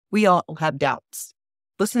We all have doubts.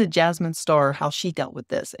 Listen to Jasmine Star, how she dealt with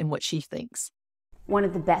this and what she thinks. One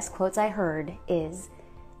of the best quotes I heard is,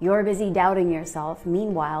 "You're busy doubting yourself.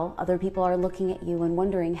 Meanwhile, other people are looking at you and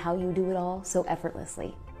wondering how you do it all so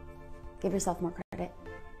effortlessly." Give yourself more credit.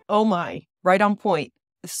 Oh my, right on point.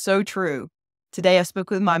 So true. Today I spoke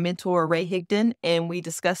with my mentor, Ray Higdon, and we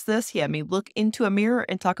discussed this. He had me look into a mirror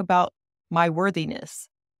and talk about my worthiness.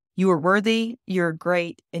 You are worthy, you're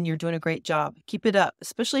great, and you're doing a great job. Keep it up,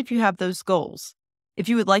 especially if you have those goals. If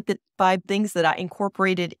you would like the 5 things that I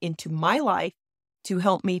incorporated into my life to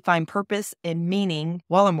help me find purpose and meaning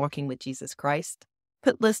while I'm working with Jesus Christ,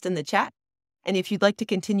 put list in the chat. And if you'd like to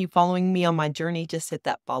continue following me on my journey, just hit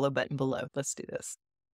that follow button below. Let's do this.